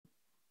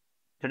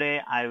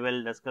Today I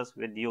will discuss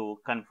with you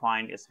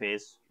confined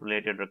space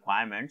related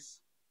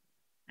requirements,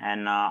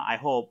 and I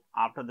hope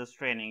after this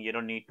training you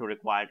don't need to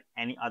require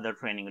any other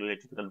training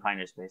related to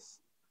confined space.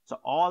 So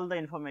all the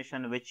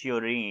information which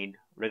you read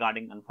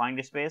regarding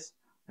confined space,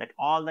 that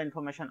all the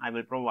information I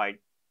will provide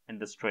in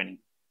this training.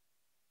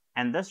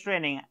 And this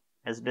training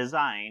is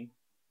designed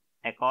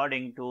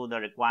according to the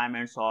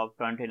requirements of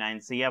 29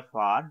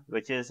 CFR,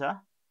 which is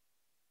a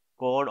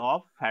Code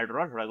of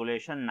Federal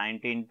Regulation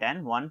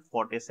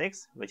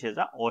 1910-146, which is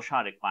a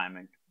OSHA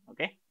requirement.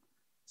 Okay,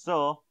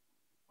 so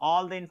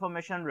all the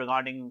information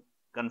regarding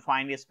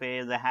confined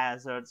space, the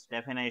hazards,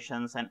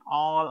 definitions, and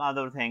all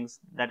other things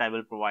that I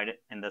will provide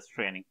in this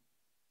training.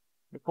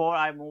 Before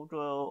I move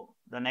to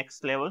the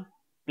next level,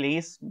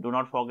 please do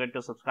not forget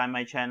to subscribe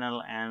my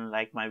channel and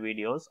like my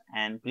videos,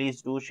 and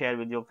please do share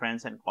with your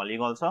friends and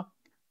colleagues also,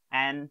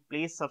 and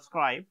please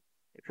subscribe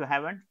if you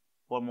haven't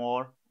for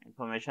more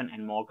information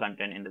and more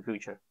content in the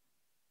future.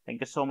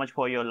 Thank you so much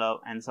for your love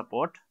and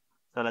support.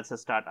 So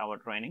let's start our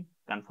training,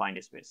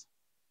 confined space.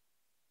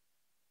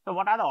 So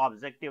what are the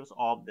objectives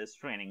of this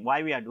training?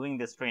 Why we are doing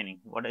this training?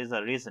 What is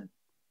the reason?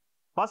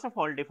 First of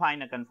all,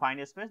 define a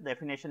confined space.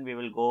 Definition, we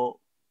will go.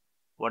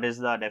 What is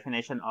the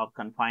definition of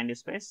confined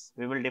space?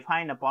 We will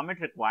define a permit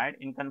required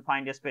in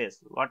confined space.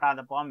 What are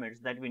the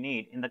permits that we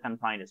need in the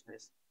confined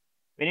space?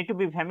 We need to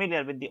be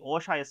familiar with the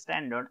OSHA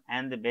standard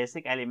and the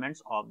basic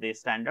elements of the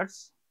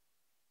standards.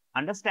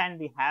 Understand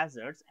the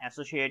hazards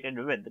associated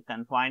with the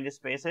confined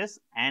spaces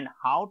and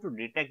how to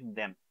detect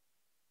them.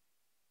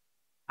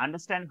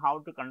 Understand how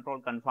to control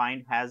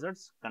confined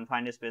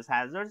space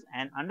hazards,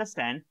 and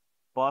understand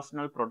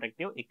personal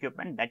protective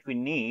equipment that we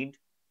need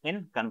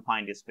in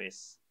confined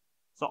space.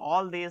 So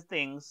all these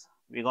things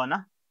we're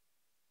gonna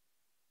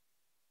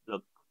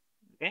look.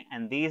 Okay,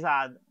 and these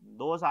are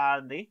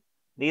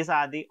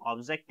the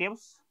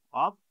objectives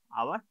of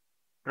our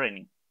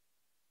training.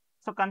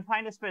 So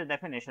confined space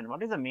definition.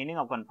 What is the meaning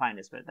of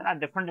confined space? There are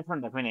different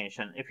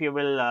definitions. If you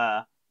will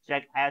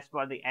check as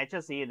per the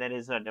HSE, there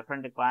is a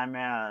different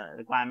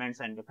requirements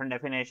and different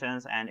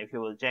definitions. And if you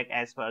will check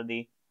as per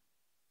the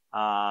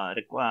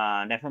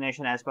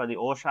definition as per the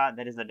OSHA,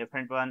 there is a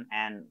different one.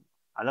 And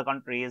other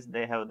countries,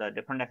 they have the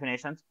different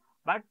definitions,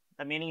 but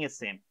the meaning is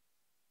same.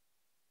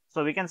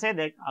 So we can say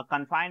that a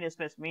confined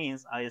space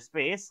means a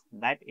space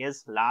that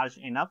is large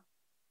enough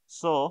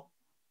so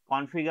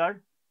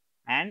configured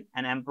and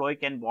an employee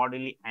can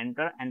bodily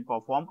enter and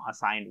perform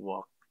assigned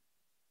work,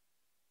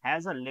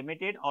 has a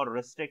limited or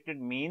restricted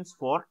means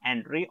for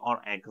entry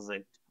or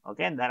exit.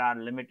 Okay, there are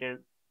limited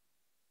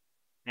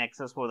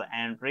access for the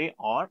entry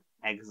or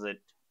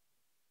exit.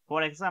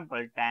 For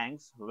example,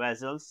 tanks,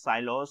 vessels,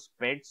 silos,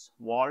 pits,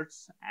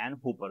 vaults, and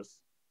hoopers.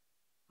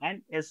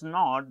 And is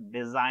not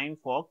designed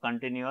for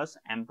continuous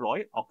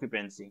employee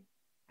occupancy.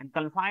 And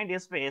confined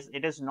space,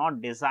 it is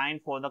not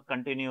designed for the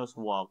continuous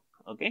work.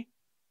 Okay,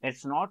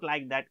 it's not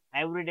like that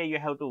every day you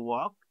have to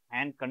work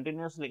and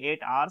continuously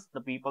 8 hours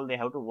the people they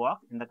have to work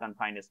in the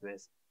confined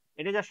space.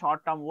 It is a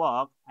short-term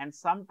work, and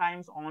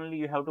sometimes only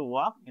you have to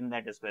work in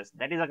that space.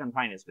 That is a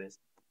confined space.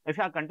 If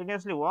you are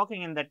continuously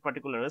working in that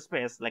particular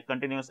space, like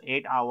continuous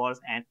 8 hours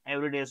and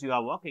every day you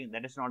are working,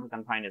 that is not a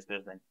confined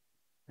space then.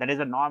 That is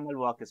a normal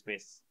work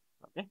space.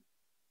 Okay.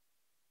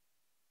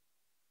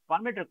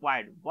 Permit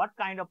required. What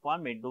kind of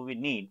permit do we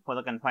need for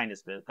the confined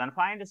space?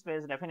 Confined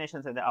space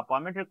definition says that a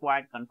permit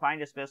required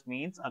confined space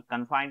means a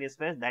confined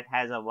space that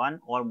has a one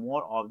or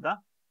more of the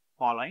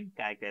following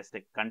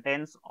characteristic: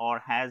 contains or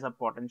has a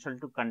potential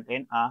to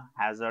contain a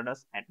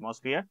hazardous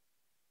atmosphere.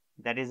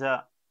 That is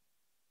a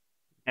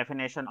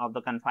definition of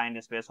the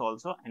confined space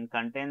also, and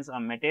contains a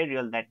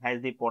material that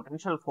has the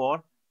potential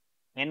for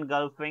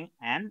engulfing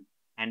an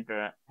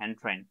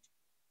entrant.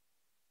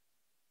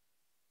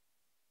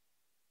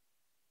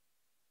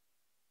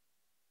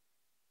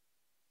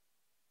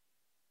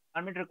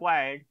 Permit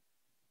required.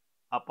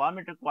 A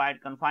permit required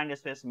confined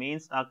space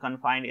means a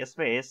confined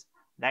space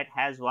that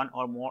has one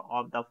or more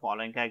of the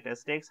following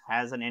characteristics: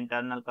 has an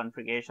internal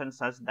configuration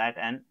such that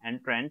an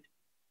entrant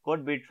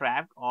could be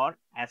trapped or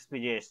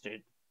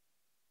asphyxiated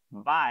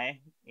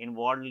by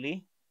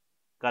inwardly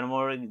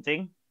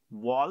converging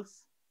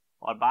walls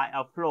or by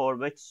a floor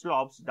which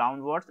slopes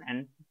downwards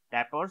and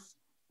tapers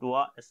to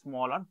a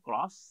smaller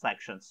cross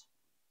sections.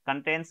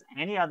 Contains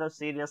any other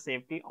serious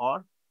safety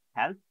or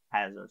health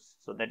hazards.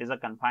 So that is a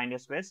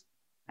confined space,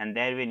 and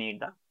there we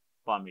need the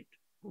permit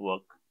to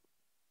work.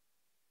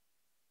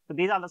 So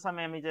these are some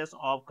images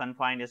of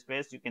confined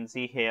space you can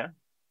see here.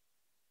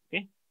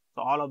 Okay,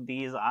 so all of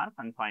these are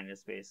confined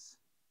space.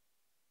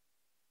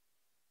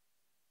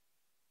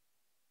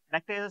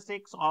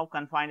 Characteristics of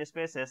confined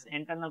spaces: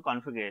 internal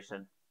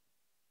configuration.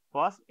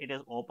 First, it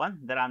is open.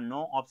 There are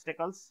no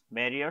obstacles,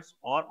 barriers,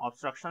 or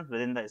obstructions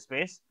within the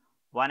space.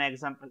 One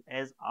example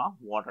is a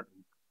water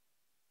tank.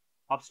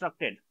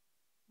 Obstructed.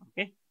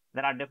 Okay,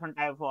 there are different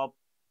types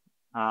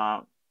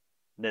of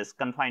this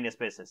confined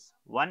spaces.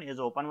 One is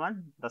open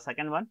one, the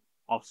second one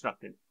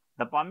obstructed.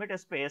 The permitted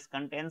space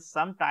contains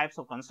some types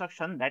of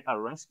construction that a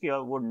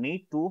rescuer would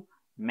need to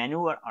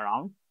maneuver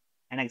around,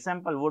 An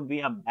example would be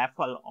a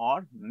baffle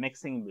or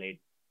mixing blade.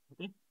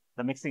 Okay?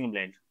 The mixing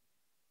blade.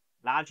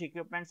 Large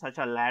equipment such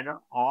as ladder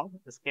or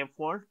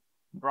scaffold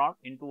brought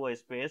into a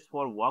space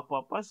for work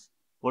purpose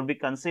would be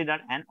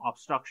considered an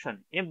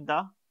obstruction if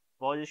the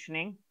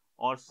positioning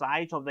or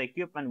size of the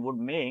equipment would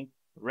make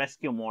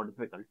rescue more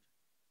difficult.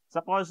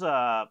 Suppose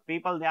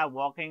people they are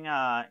walking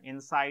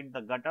inside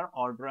the gutter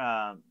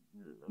or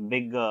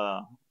big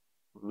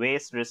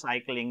waste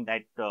recycling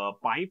that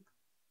pipe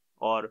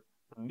or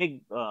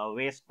big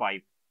waste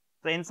pipe.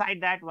 So inside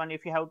that one,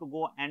 if you have to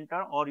go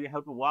enter or you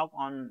have to walk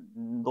on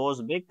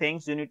those big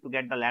things, you need to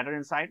get the ladder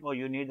inside or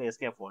you need the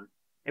scaffold.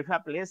 If you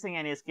are placing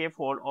any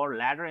scaffold or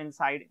ladder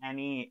inside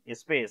any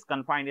space,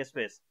 confined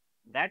space,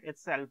 that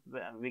itself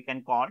we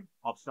can call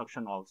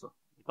obstruction also.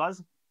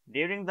 Because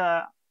during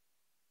the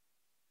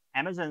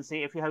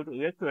emergency, if you have to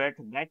evacuate,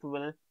 that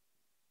will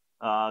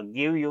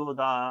give you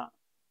the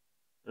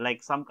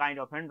like some kind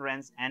of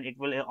hindrance and it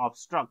will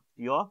obstruct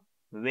your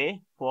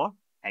way for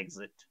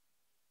exit.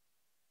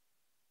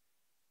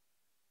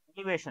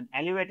 Elevation.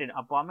 Elevated.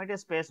 A permitted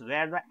space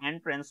where the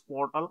entrance,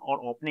 portal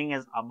or opening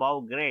is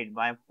above grade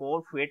by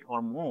 4 feet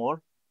or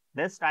more.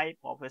 This type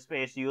of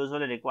space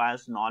usually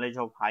requires knowledge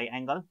of high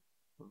angle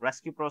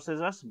rescue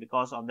procedures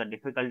because of the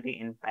difficulty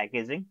in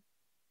packaging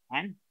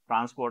and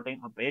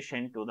transporting a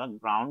patient to the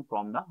ground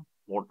from the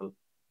portal.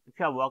 If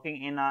you are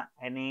working in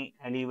any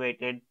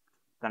elevated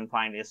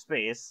confined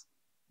space,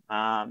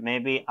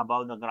 maybe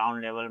above the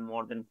ground level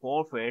more than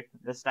 4 feet,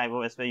 this type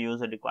of space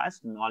usually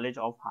requires knowledge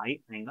of high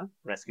angle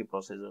rescue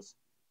procedures.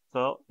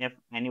 So if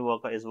any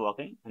worker is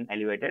working in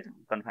elevated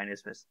confined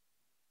space.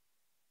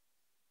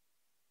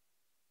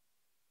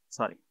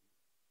 Sorry.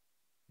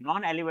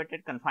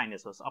 Non-elevated confined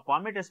space. A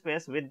permitted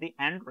space with the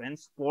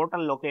entrance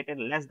portal located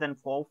less than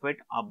 4 feet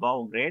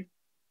above grade.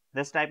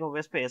 This type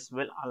of space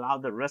will allow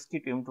the rescue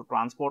team to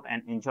transport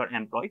an injured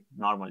employee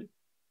normally.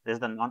 This is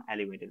the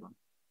non-elevated one.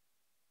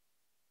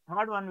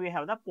 Third one, we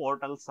have the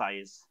portal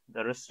size,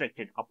 the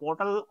restricted. A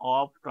portal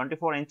of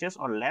 24 inches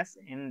or less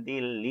in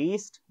the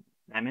least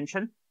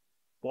dimension.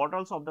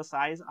 Portals of the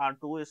size are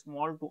too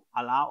small to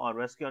allow a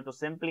rescuer to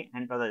simply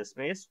enter the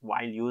space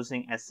while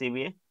using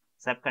SCBA,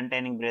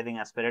 self-containing breathing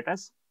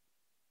apparatus.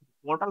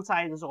 Portal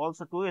size is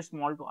also too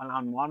small to allow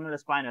normal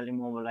spinal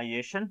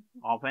immobilization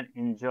of an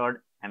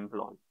injured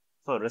employee.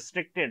 So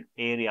restricted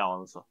area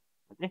also,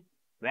 okay,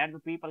 where the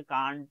people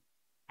can't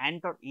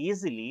enter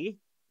easily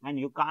and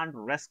you can't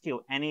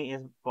rescue any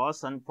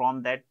person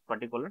from that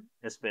particular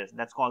space.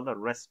 That's called the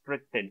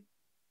restricted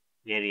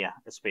area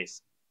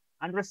space.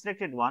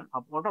 Unrestricted one,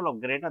 a portal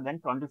of greater than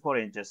 24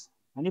 inches.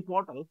 Any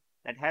portal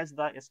that has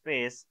the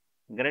space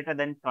greater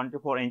than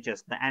 24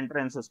 inches, the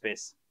entrance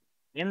space,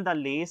 in the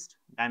least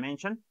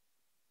dimension.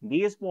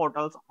 These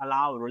portals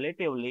allow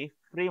relatively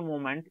free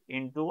movement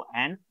into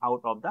and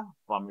out of the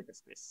permitted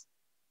space.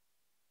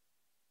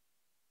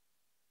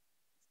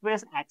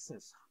 Space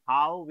access.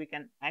 How we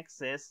can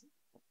access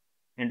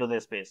into the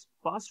space.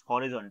 First,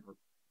 horizontal.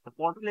 The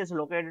portal is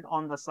located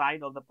on the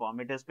side of the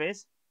permitted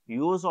space.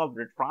 Use of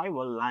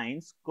retrieval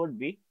lines could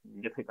be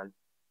difficult.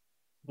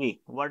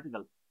 B.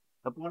 Vertical.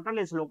 The portal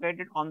is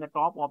located on the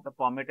top of the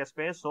permitted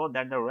space so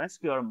that the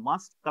rescuer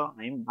must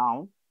climb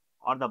down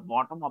or the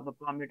bottom of the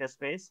permitted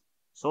space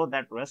so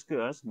that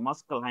rescuers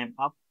must climb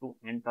up to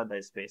enter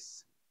the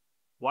space.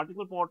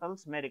 Vertical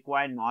portals may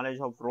require knowledge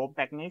of rope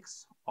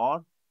techniques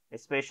or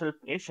special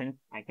patient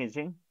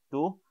packaging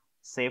to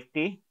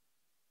safety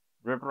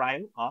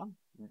retrieve or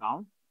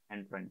down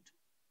entrant.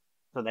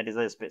 So that is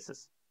the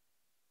spaces.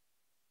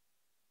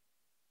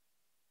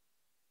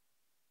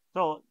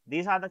 So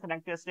these are the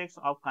characteristics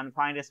of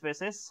confined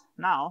spaces.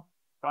 Now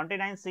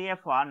 29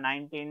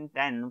 CFR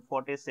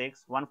 1910-46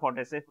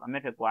 146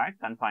 permit required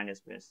confined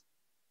space.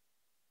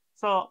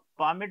 So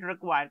permit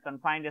required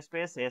confined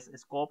spaces,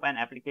 scope and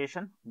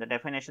application. The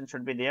definition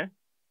should be there.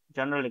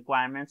 General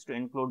requirements to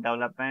include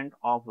development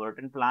of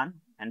written plan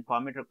and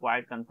permit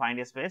required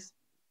confined space,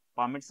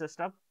 permit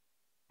system,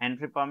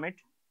 entry permit,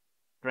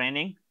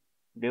 training,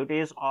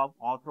 duties of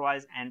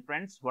authorized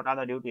entrants. What are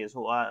the duties?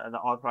 Who are the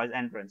authorized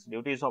entrants?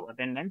 Duties of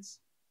attendants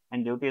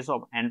and duties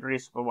of entry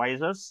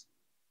supervisors,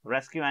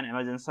 rescue and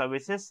emergency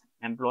services,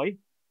 employee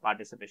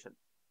participation.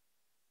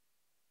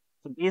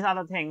 So these are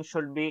the things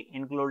should be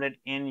included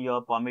in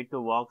your permit to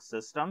work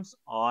systems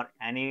or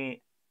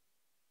any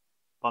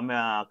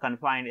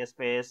confined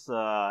space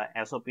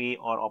SOP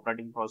or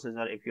operating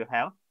procedure. If you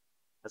have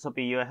SOP,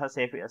 you have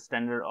safe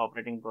standard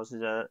operating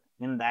procedure.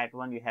 In that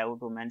one, you have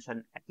to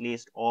mention at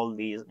least all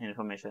these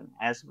information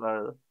as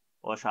per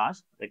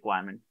OSHA's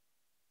requirement.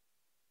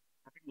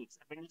 Appendix.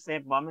 Appendix A,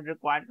 permit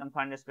required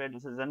confined space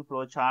decision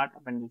flow chart.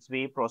 Appendix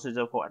B,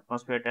 procedure for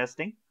atmosphere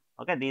testing.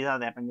 Okay, these are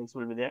the appendix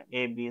will be there.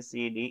 A, B,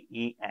 C, D,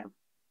 E, F.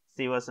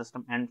 Sewer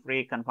system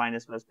entry, confined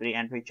space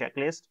pre-entry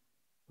checklist,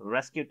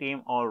 rescue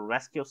team or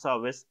rescue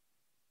service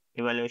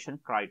evaluation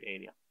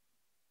criteria.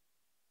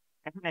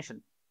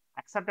 Definition.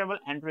 Acceptable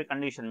entry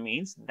condition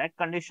means that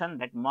condition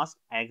that must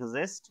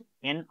exist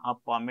in a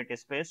permitted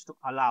space to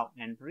allow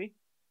entry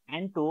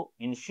and to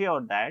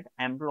ensure that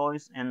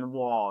employees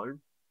involved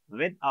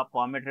with a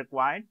permit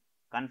required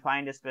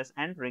confined space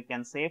entry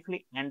can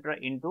safely enter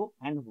into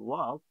and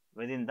work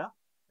within the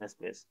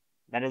space.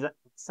 That is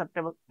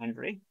acceptable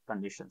entry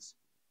conditions.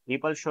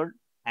 People should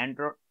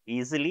enter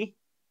easily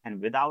and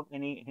without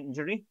any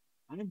injury,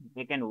 and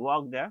they can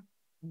work there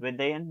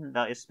within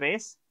the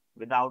space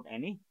without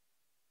any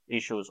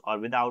issues or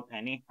without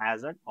any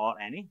hazard or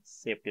any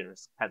safety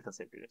risk, health or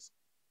safety risk.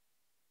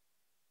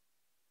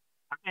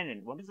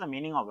 Attendant. What is the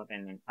meaning of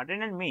attendant?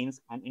 Attendant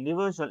means an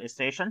individual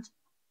stationed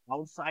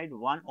outside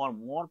one or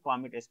more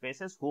permitted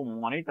spaces who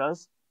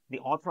monitors the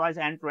authorized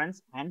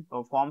entrance and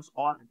performs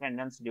all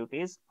attendance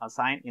duties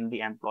assigned in the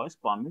employee's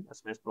permit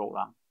space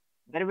program.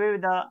 There will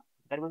be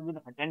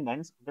the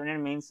attendance.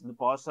 Attendant means the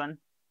person,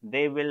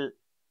 they will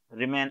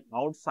remain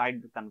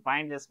outside the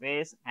confined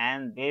space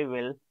and they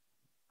will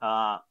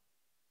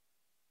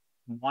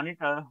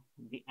monitor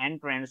the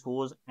entrance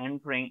who's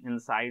entering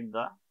inside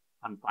the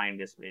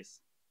confined space.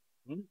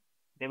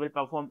 They will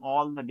perform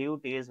all the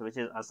duties which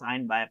is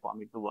assigned by a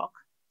permit to work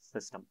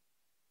system.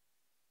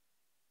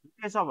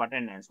 Duties of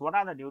attendance. What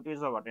are the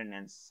duties of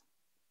attendance?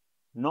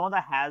 Know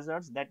the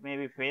hazards that may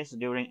be faced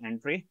during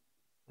entry.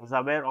 Is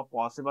aware of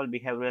possible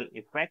behavioral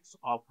effects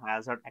of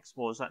hazard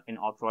exposure in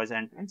authorized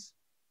entrance.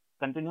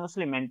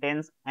 Continuously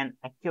maintains an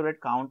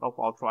accurate count of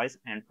authorized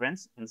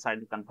entrance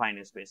inside the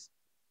confined space.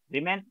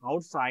 Remain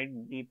outside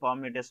the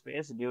permitted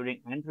space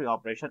during entry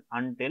operation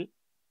until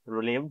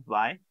relieved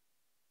by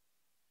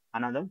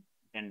another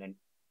attendant.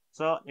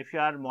 So if you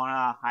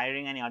are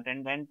hiring any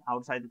attendant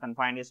outside the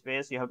confined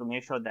space, you have to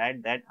make sure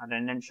that that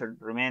attendant should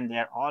remain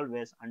there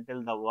always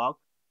until the work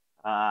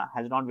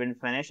has not been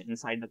finished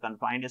inside the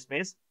confined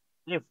space.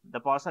 If the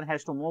person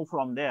has to move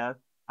from there,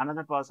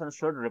 another person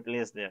should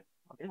replace there.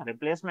 Okay,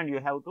 replacement you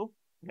have to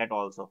get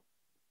also.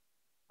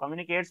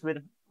 Communicates with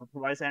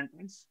authorized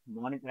entrance,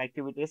 monitor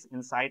activities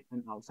inside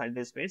and outside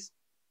the space,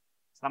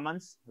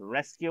 summons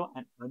rescue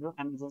and other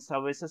emergency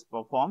services,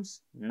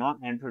 performs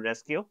non-entry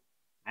rescue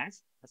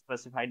as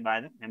specified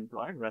by the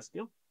employee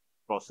rescue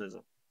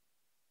procedure.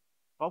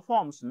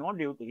 Performs no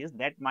duties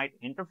that might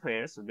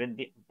interfere with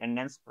the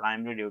attendant's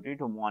primary duty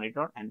to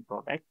monitor and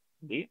protect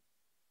the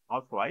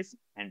authorized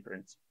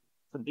entrance.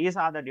 So these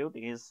are the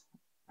duties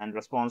and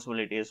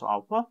responsibilities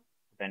of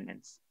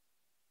attendants.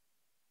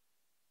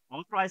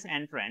 Authorized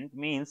entrant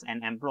means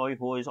an employee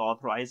who is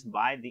authorized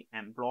by the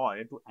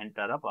employer to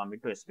enter a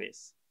permitted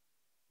space.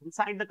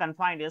 Inside the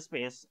confined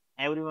space,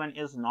 everyone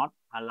is not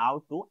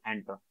allowed to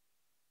enter.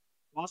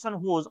 Person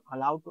who is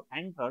allowed to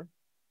enter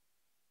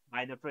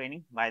by the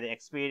training, by the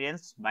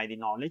experience, by the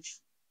knowledge.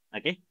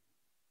 Okay.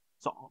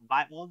 So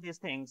by all these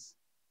things,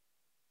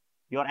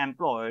 your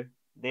employer,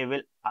 they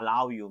will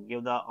allow you,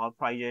 give the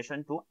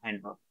authorization to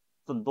enter.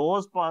 So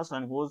those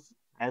person who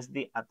has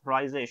the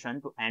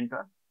authorization to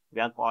enter, we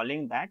are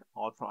calling that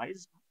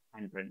authorized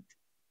entrant.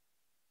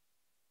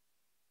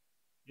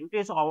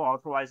 Duties of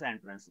authorized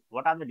entrance.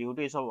 What are the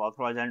duties of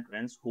authorized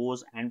entrance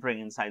who's entering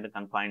inside the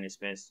confined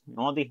space?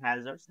 Know the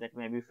hazards that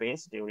may be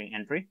faced during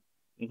entry,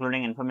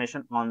 including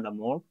information on the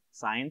mode,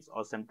 signs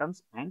or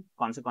symptoms, and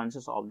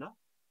consequences of the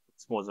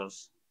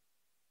exposures.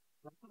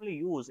 Properly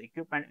use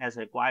equipment as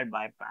required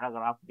by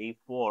paragraph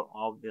D4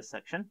 of this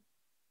section.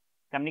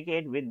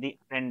 Communicate with the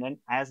attendant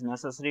as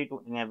necessary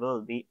to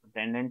enable the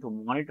attendant to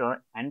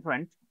monitor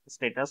entrant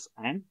status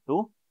and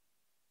to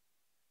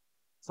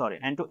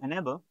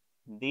enable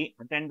the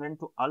attendant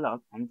to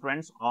alert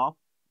entrance of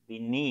the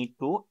need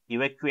to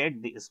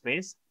evacuate the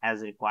space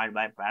as required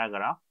by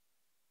paragraph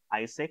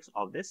I6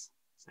 of this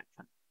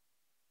section.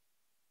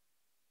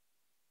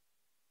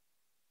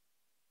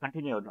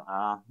 Continued.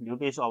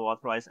 Duties of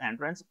authorized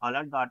entrance.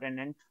 Alert the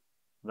attendant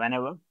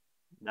whenever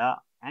the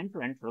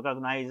entrant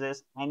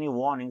recognizes any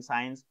warning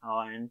signs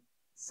and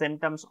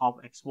symptoms of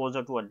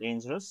exposure to a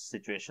dangerous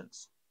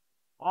situations,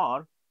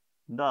 or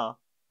the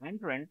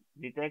entrant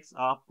detects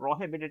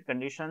prohibited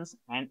conditions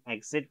and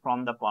exit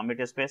from the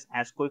permitted space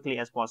as quickly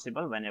as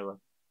possible whenever.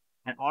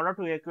 An order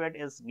to evacuate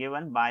is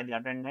given by the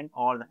attendant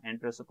or the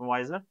entry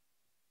supervisor.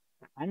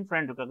 The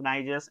entrant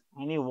recognizes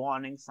any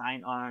warning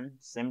sign or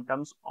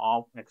symptoms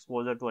of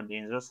exposure to a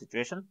dangerous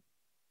situation.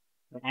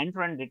 The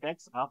entrant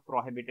detects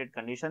prohibited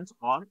conditions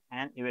or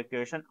an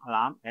evacuation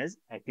alarm is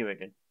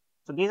activated.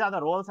 So these are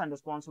the roles and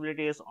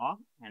responsibilities of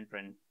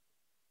entrant.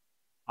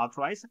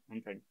 Authorized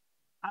entrant.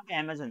 Okay,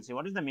 emergency.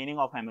 What is the meaning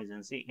of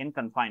emergency in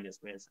confined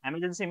space?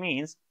 Emergency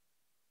means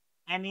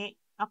any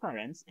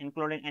occurrence,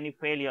 including any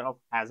failure of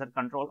hazard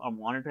control or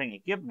monitoring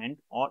equipment,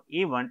 or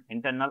even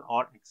internal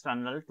or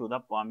external to the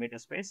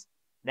permitted space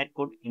that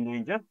could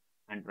endanger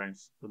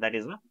entrance. So that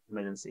is an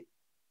emergency.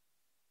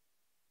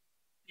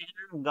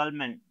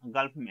 Engulfment.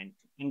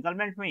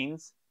 Engulfment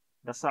means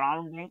the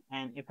surrounding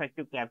and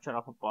effective capture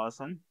of a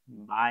person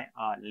by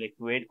a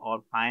liquid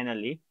or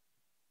finally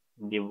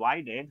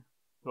divided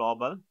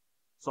flowable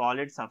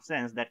solid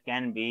substance that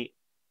can be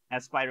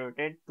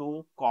aspirated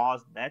to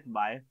cause death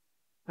by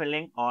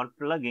filling or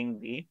plugging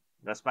the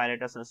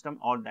respirator system,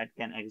 or that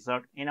can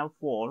exert enough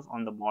force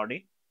on the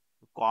body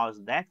to cause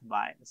death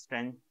by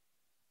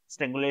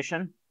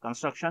strangulation,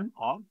 construction,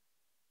 or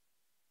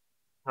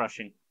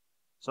crushing.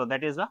 So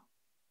that is a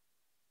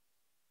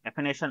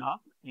Definition of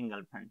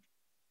engulfment.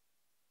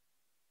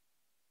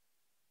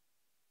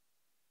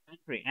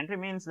 Entry. Entry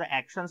means the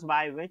actions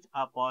by which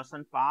a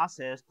person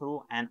passes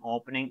through an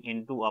opening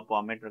into a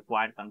permit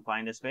required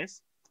confined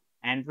space.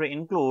 Entry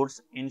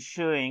includes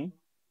ensuing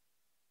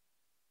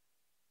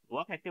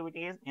work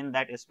activities in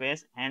that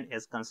space and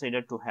is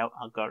considered to have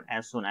occurred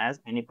as soon as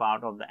any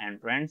part of the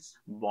entrance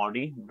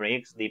body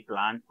breaks the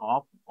plan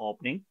of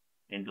opening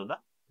into the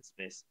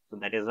space. So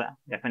that is a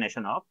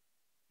definition of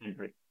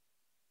entry.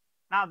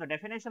 Now, the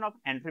definition of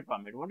entry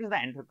permit. What is the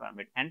entry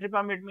permit? Entry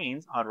permit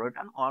means a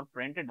written or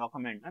printed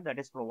document that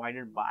is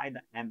provided by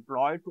the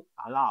employee to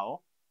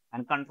allow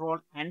and control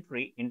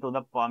entry into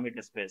the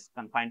permit space,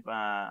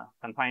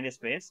 confined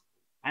space,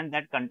 and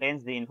that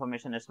contains the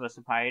information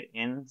specified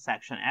in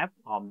section F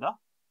of the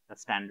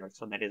standard.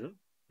 So that is an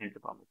entry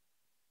permit.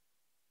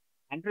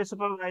 Entry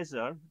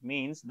supervisor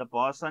means the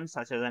person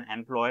such as an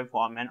employee,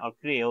 foreman, or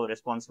crew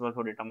responsible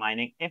for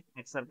determining if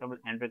acceptable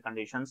entry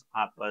conditions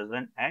are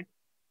present at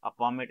a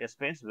permit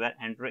space where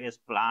entry is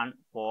planned,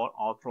 for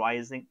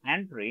authorizing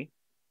entry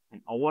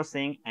and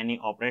overseeing any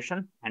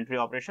entry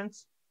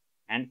operations,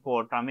 and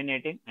for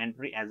terminating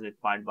entry as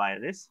required by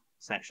this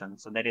section.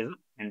 So that is an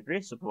entry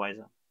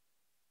supervisor.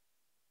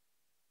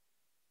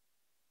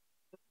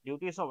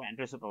 Duties of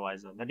entry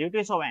supervisor. The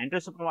duties of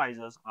entry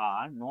supervisors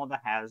are know the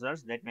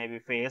hazards that may be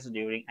faced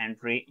during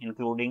entry,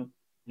 including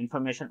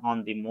information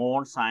on the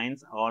mode,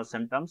 signs, or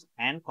symptoms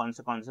and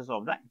consequences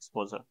of the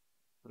exposure.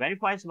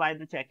 Verifies by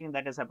the checking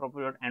that is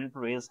appropriate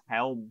entries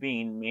have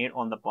been made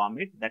on the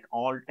permit, that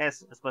all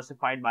tests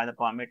specified by the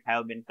permit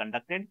have been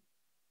conducted,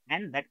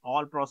 and that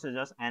all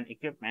procedures and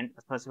equipment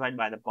specified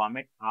by the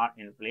permit are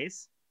in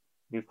place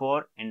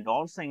before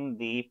endorsing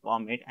the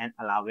permit and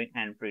allowing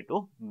entry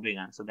to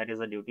begin. So that is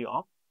the duty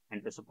of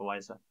entry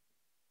supervisor.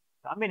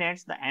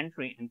 Terminates the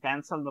entry and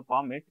cancel the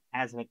permit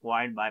as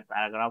required by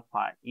paragraph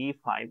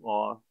E5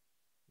 or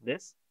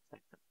this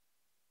section.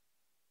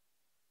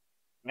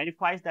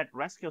 Verifies that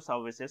rescue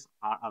services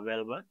are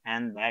available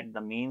and that the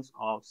means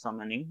of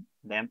summoning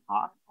them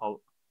are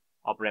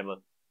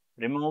operable.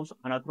 Removes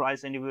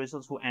unauthorized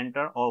individuals who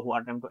enter or who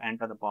attempt to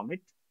enter the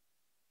permit.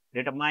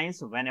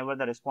 Determines whenever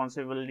the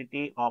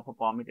responsibility of a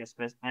permit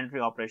space entry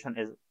operation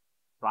is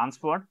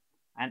transferred,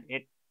 and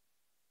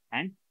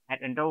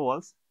at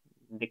intervals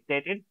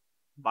dictated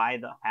by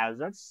the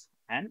hazards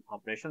and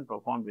operation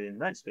performed within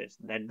the space,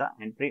 that the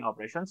entry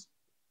operations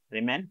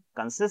remain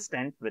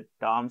consistent with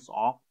terms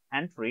of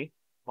entry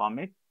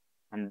permit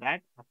and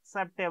that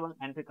acceptable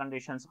entry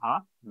conditions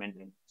are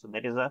maintained. So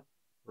that is the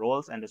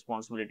roles and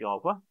responsibility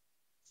of a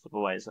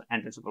supervisor,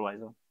 entry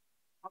supervisor.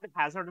 What is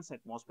hazardous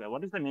atmosphere?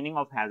 What is the meaning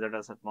of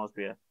hazardous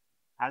atmosphere?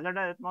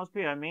 Hazardous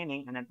atmosphere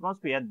meaning an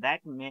atmosphere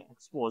that may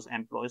expose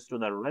employees to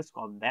the risk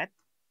of death,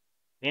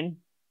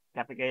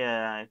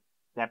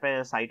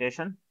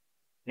 incapacitation,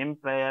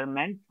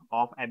 impairment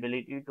of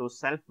ability to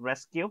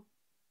self-rescue,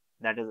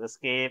 that is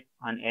escape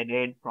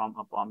unaided from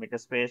a permit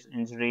space,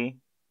 injury,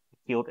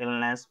 acute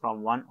illness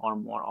from one or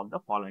more of the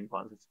following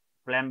causes: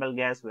 flammable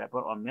gas,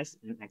 vapor, or mist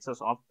in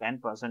excess of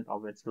 10%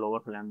 of its lower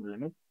flammable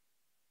limit.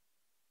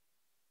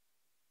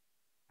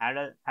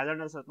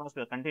 Hazardous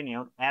atmosphere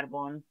continued.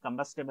 Airborne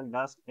combustible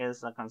dust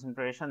is a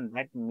concentration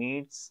that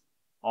meets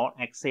or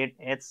exceeds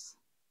its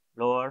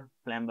lower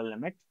flammable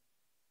limit.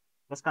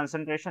 This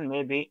concentration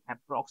may be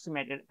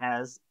approximated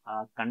as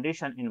a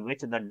condition in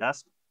which the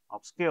dust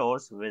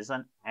obscures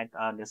vision at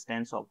a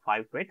distance of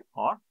 5 feet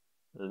or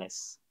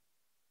less.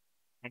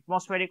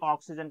 Atmospheric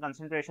oxygen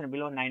concentration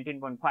below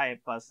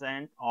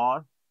 19.5%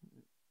 or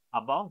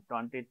above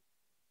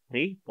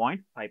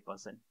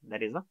 23.5%.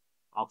 That is the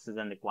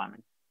oxygen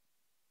requirement.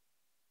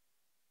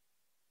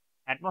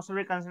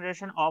 Atmospheric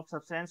concentration of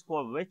substance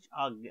for which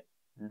a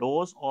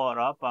dose or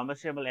a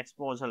permissible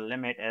exposure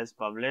limit is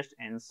published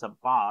in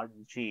subpart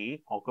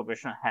G,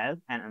 occupational health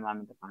and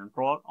environmental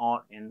control,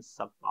 or in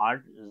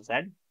subpart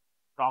Z,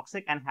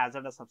 toxic and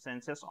hazardous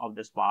substances of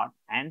this part,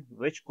 and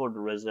which could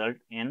result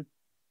in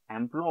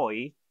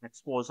employee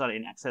exposure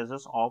in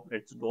excess of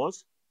its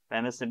dose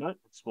permissible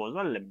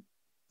exposure limit.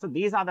 So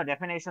these are the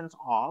definitions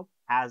of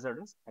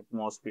hazardous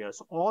atmosphere.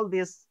 So all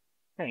these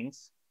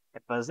things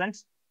are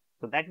present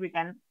so that we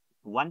can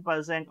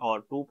 1%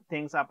 or 2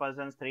 things are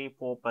present, 3,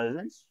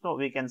 4%. So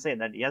we can say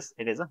that yes,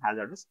 it is a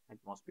hazardous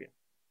atmosphere.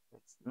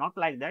 It's not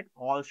like that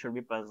all should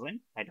be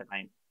present at a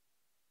time.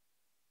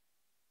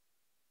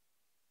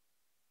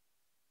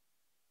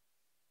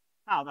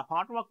 Now, the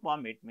hot work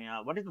permit,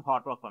 what is the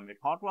hot work permit?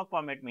 Hot work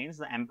permit means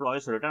the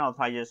employee's written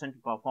authorization to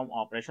perform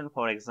operation,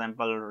 for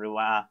example,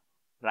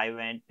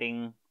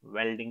 riveting,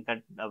 welding,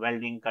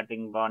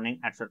 cutting, burning,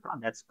 etc.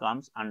 That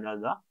comes under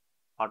the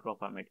hot work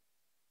permit.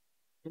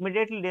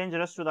 Immediately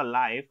dangerous to the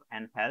life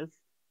and health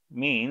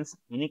means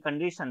any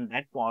condition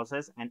that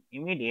poses an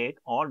immediate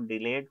or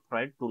delayed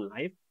threat to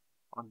life,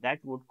 or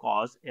that would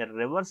cause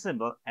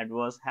irreversible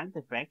adverse health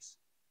effects,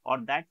 or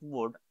that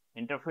would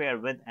interfere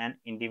with an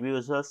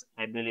individual's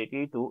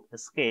ability to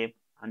escape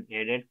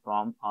unaided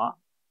from a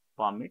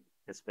permit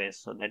space.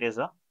 So that is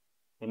a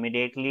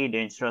immediately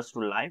dangerous to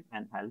life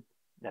and health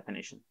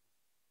definition.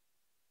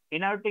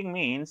 Inerting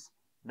means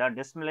the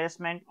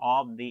displacement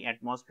of the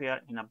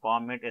atmosphere in a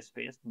permitted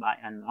space by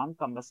a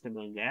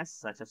non-combustible gas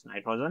such as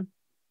nitrogen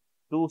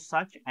to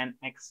such an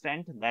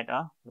extent that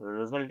a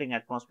resulting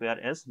atmosphere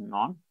is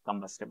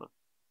non-combustible.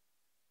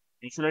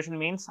 Insulation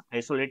means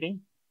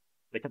isolating,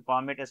 which a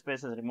permitted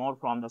space is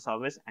removed from the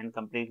surface and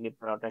completely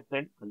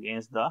protected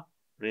against the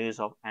release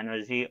of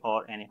energy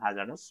or any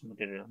hazardous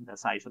material.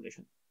 That's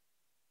isolation.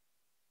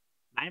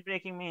 Line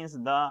breaking means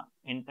the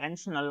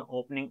intentional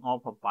opening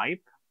of a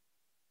pipe,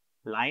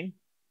 line,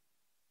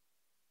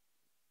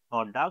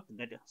 or duct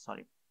that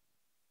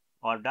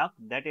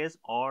is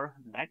or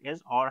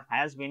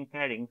has been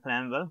carrying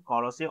flammable,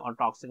 corrosive, or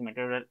toxic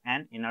material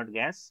and inert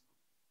gas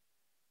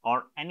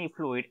or any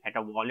fluid at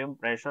a volume,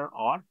 pressure,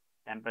 or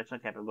temperature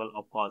capable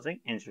of causing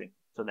injury.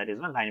 So that is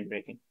a line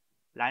breaking.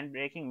 Line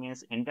breaking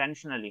means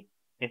intentionally,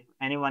 if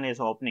anyone is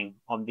opening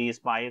of these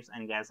pipes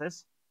and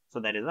gases,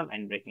 so that is a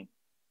line breaking.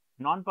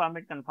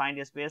 Non-permit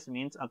confined space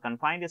means a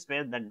confined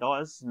space that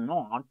does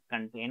not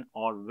contain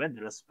or with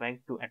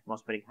respect to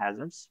atmospheric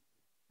hazards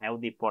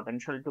have the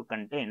potential to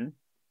contain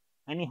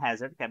any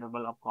hazard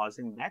capable of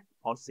causing death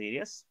or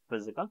serious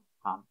physical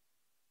harm.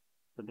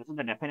 So this is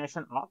the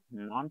definition of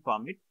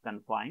non-permit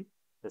confined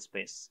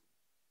space.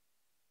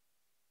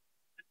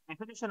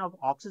 Definition of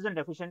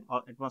oxygen-deficient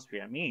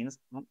atmosphere means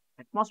an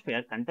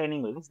atmosphere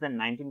containing less than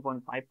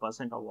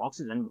 19.5% of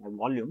oxygen by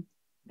volume,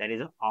 that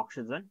is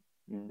oxygen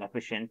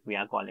deficient we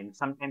are calling.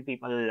 Sometimes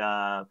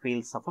people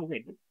feel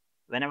suffocated.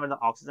 Whenever the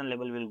oxygen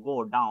level will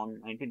go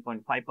down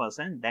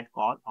 19.5%, that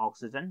called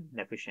oxygen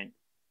deficient.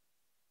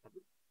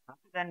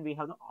 Then we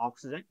have the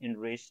oxygen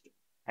enriched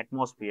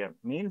atmosphere,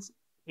 means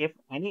if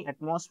any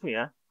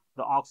atmosphere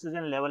the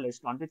oxygen level is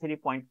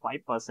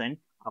 23.5%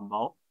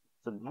 above,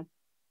 so that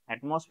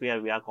atmosphere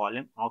we are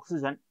calling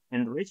oxygen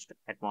enriched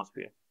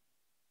atmosphere.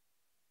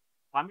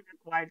 Permit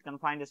required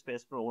confined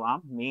space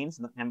program means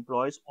the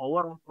employee's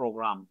overall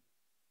program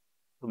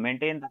to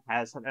maintain the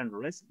hazard and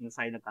risk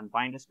inside the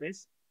confined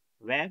space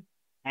where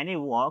any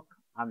work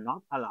are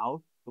not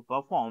allowed to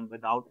perform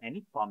without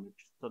any permit.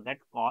 So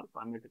that's called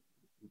permit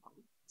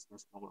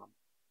space program.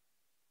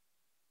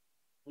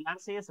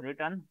 PRC is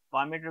written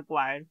permit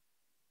required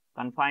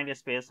confined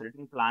space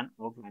written plan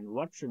outline.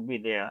 What should be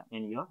there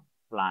in your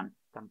plan?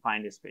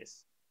 Confined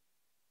space.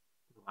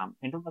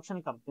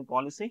 Introduction company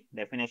policy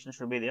definition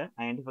should be there.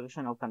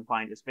 Identification of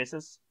confined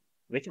spaces,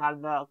 which are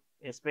the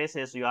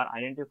spaces you are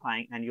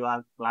identifying and you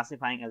are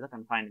classifying as a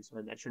confined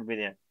space, that should be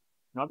there.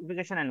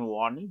 Notification and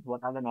warning,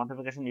 what are the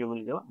notification you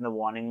will give and the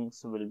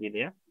warnings will be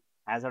there.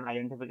 Hazard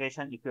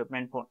identification,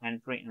 equipment for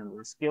entry and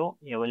rescue,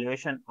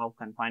 evaluation of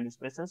confined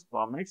spaces,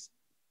 permits,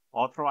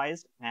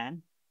 authorized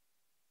entrants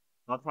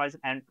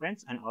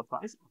and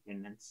authorized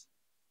attendants.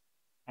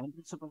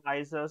 Entry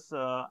supervisors,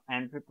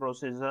 entry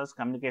procedures,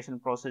 communication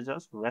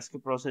procedures,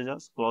 rescue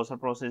procedures, closure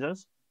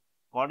procedures,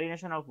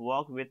 coordination of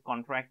work with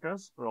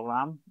contractors,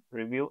 program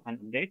review and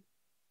update,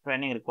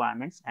 training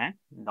requirements and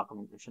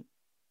documentation.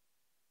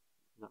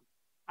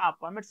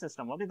 Permit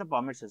system. What is the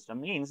permit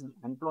system? Means the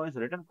employee's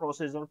written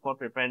procedure for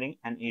preparing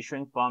and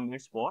issuing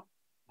permits for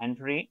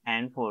entry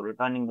and for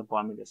returning the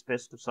permit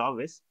space to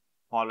service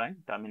following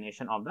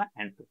termination of the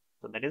entry.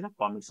 So that is a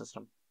permit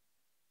system.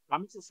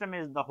 Permit system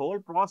is the whole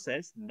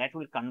process that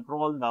will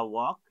control the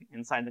work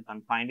inside the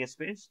confined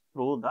space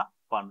through the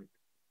permit.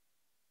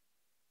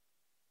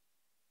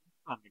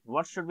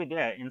 What should be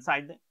there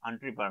inside the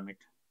entry permit?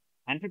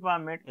 Entry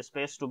permit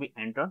space to be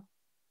entered.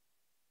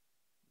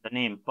 The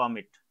name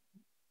permit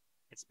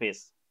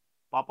space.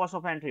 Purpose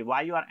of entry.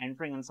 Why you are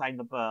entering inside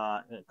the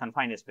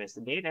confined space.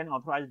 The date and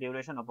authorized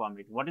duration of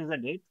permit. What is the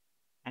date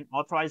and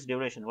authorized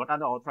duration? What are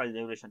the authorized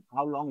duration?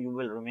 How long you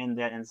will remain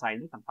there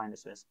inside the confined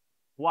space?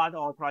 Who are the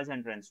authorized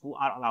entrants? Who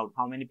are allowed?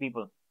 How many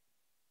people?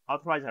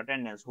 Authorized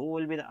attendants. Who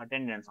will be the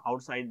attendants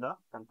outside the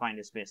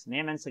confined space?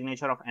 Name and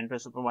signature of entry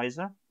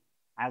supervisor.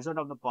 Hazard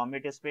of the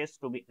permitted space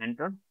to be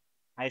entered.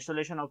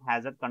 Isolation of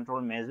hazard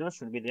control measures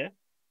should be there.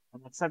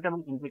 And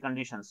acceptable entry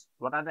conditions.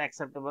 What are the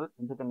acceptable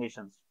entry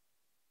conditions?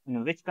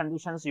 In which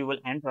conditions you will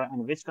enter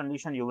and which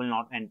condition you will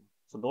not enter.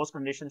 So those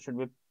conditions should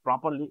be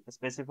properly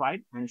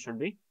specified and should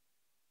be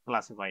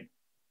classified.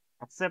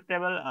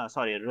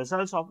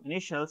 Results of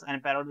initials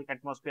and periodic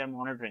atmosphere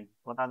monitoring.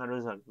 What are the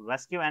results?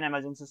 Rescue and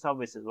emergency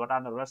services. What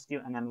are the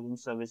rescue and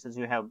emergency services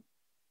you have?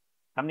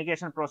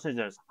 Communication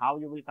procedures. How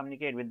you will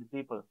communicate with the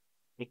people.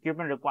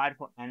 Equipment required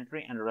for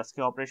entry and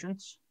rescue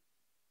operations.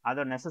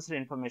 Other necessary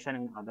information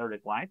and other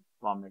required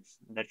permits.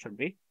 That should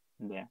be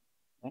there.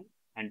 And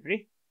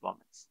entry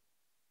permits.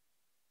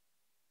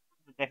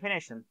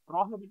 Definition.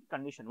 Prohibited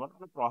condition. What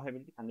are the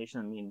prohibited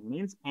conditions mean?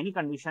 Means any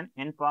condition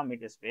in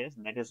permit space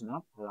that is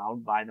not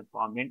allowed by the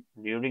permit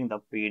during the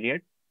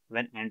period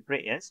when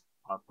entry is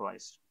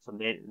authorized. So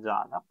these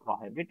are the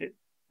prohibited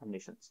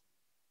conditions.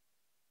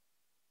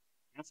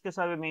 Rescue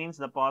survey means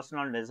the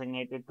personnel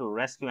designated to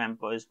rescue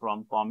employees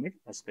from permit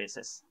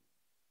spaces.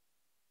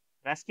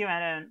 Rescue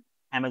and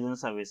emergency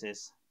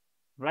services.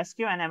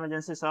 Rescue and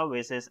emergency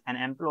services, an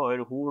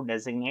employer who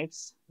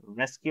designates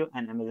rescue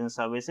and emergency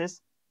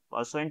services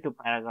pursuant to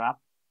paragraph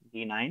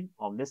D9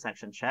 of this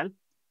section shall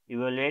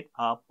evaluate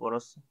a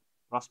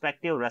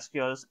prospective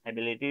rescuer's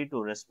ability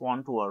to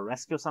respond to a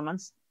rescue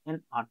summons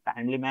in a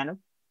timely manner,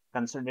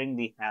 considering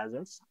the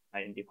hazards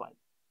identified.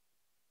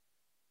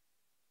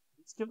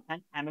 Rescue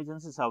and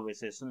emergency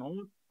services.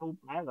 Note to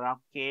paragraph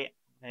K,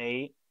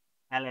 A,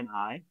 L, and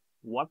I.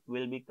 What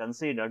will be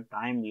considered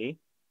timely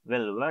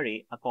will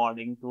vary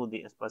according to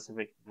the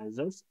specific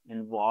hazards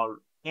involved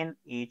in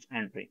each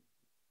entry.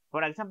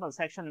 For example,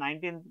 section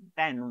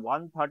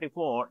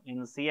 1910-134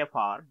 in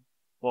CFR,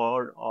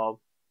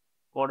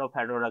 Code of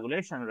Federal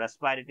Regulation,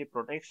 respiratory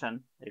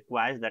protection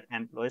requires that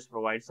employees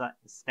provide a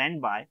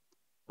standby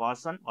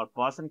person or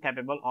person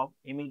capable of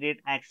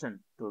immediate action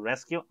to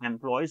rescue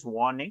employees.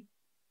 Warning,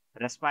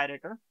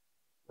 respirator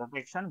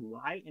protection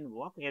while in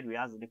work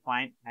areas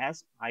defined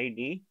as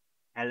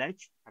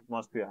IDLH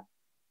atmosphere.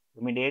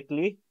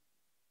 Immediately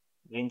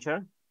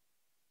danger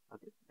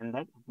in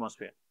that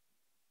atmosphere.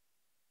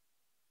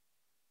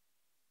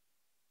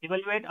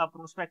 Evaluate a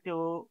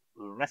prospective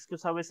rescue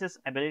services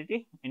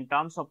ability in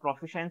terms of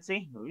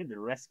proficiency with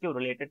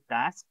rescue-related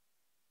tasks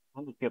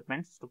and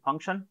equipments to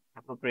function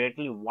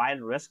appropriately while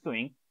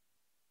rescuing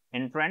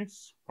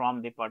entrants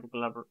from the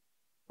particular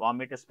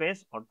permit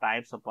space or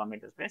types of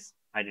permit space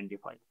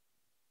identified.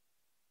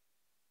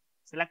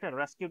 Select a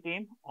rescue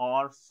team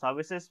or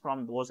services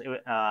from those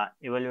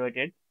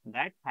evaluated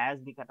that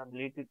has the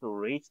capability to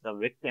reach the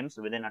victims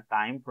within a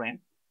time frame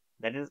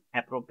that is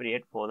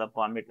appropriate for the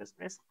permit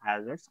space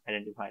hazards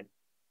identified,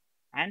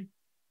 and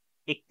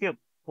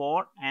equipped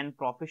for and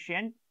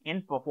proficient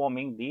in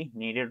performing the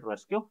needed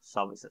rescue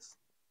services.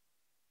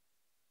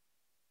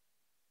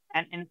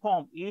 And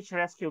inform each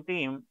rescue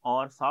team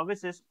or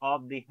services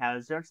of the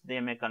hazards they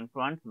may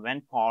confront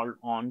when called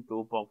on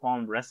to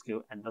perform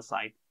rescue at the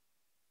site.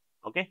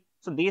 Okay,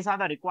 so these are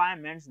the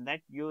requirements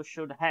that you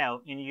should have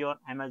in your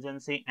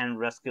emergency and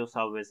rescue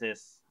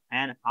services,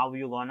 and how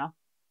you gonna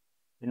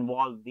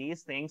involve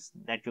these things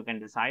that you can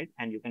decide,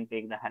 and you can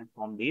take the help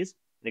from these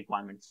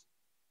requirements.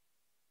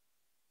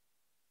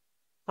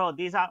 So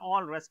these are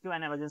all rescue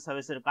and emergency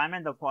services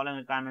requirements. The following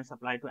requirements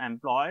apply to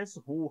employees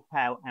who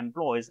have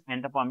employees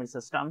enter permit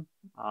system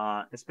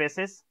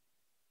spaces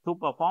to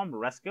perform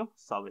rescue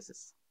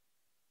services.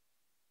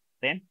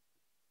 Then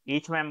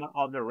each member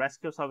of the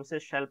rescue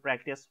services shall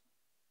practice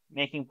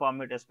making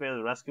permit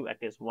space rescue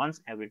at least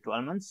once every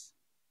 12 months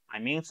by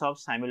means of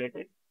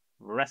simulated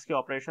rescue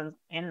operations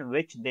in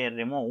which they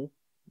remove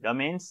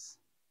dummies,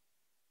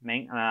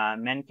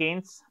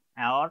 mannequins,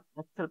 or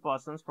actual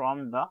persons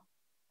from the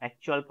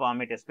actual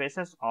permit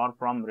spaces or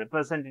from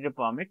representative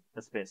permit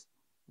space.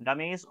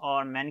 Dummies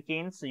or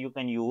mannequins you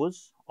can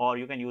use, or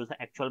you can use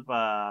the actual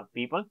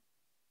people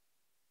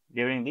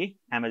during the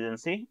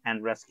emergency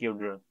and rescue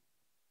drill.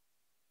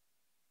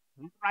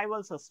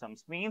 Retrieval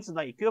systems means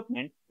the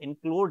equipment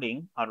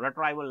including a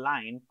retrieval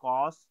line,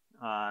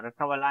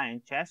 retrieval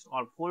line, chest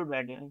or full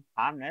body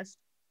harness,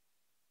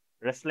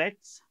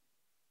 wristlets,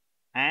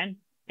 and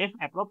if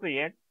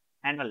appropriate,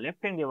 and a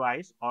lifting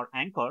device or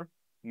anchor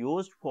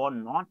used for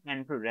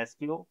non-entry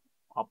rescue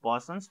of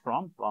persons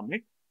from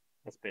permit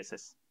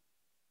spaces.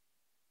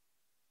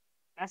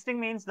 Testing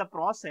means the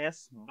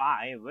process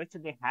by which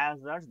the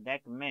hazards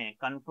that may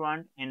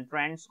confront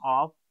entrants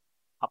of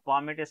a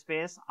permit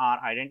space are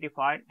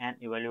identified and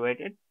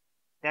evaluated.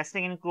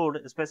 Testing includes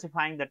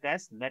specifying the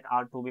tests that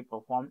are to be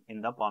performed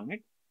in the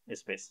permit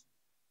space.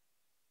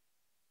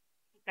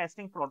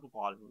 Testing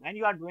protocol. When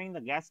you are doing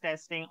the gas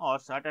testing or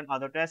certain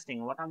other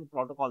testing, what are the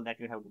protocol that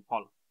you have to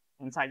follow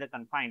inside the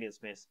confined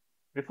space?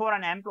 Before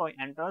an employee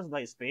enters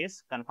the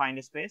space,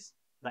 confined space,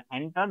 the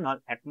internal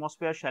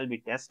atmosphere shall be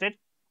tested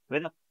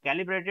with a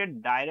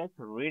calibrated direct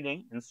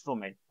reading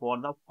instrument for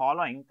the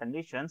following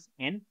conditions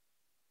in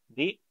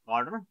the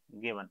order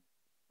given.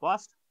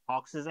 First,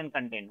 oxygen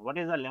content. What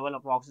is the level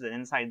of oxygen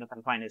inside the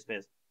confined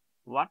space?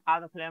 What are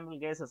the flammable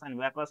gases and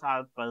vapors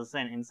are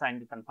present inside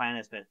the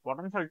confined space?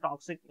 Potential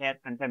toxic air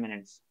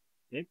contaminants.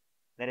 If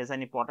there is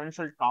any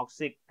potential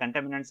toxic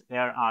contaminants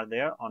air are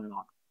there or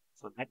not.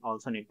 So that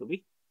also need to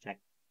be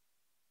checked.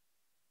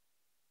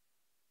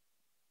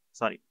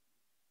 Sorry.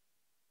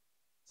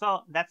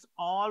 So that's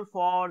all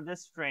for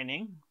this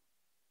training,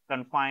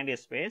 confined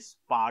space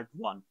part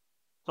 1.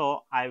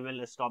 So I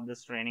will stop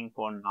this training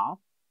for now.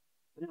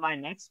 In my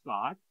next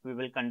part, we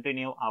will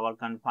continue our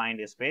confined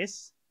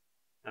space.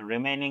 The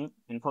remaining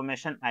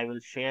information I will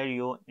share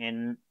you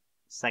in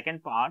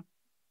second part,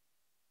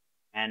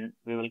 and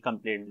we will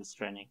complete this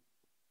training.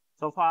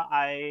 So far,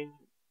 I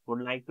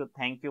would like to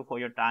thank you for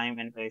your time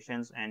and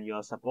patience and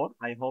your support.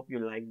 I hope you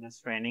like this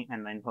training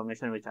and the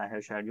information which I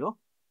have shared you.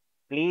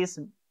 Please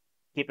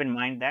keep in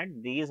mind that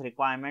these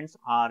requirements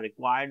are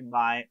required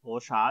by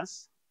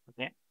OSHAs.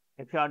 Okay,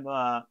 if you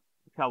are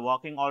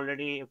working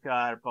already, if you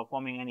are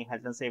performing any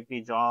health and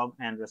safety job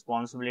and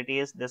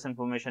responsibilities, this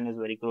information is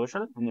very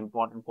crucial and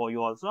important for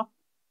you also.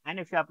 And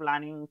if you are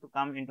planning to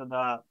come into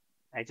the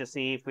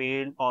HSC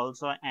field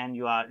also, and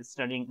you are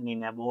studying any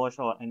NABOSH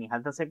or any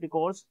health and safety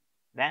course,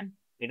 then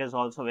it is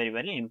also very,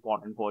 very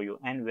important for you.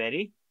 And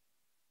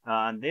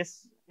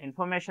this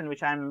information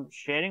which I am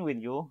sharing with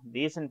you,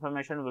 this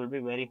information will be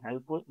very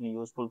helpful and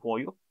useful for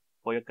you.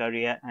 for your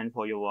career and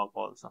for your work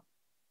also.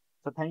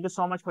 So thank you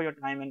so much for your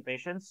time and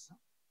patience.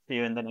 See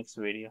you in the next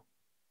video.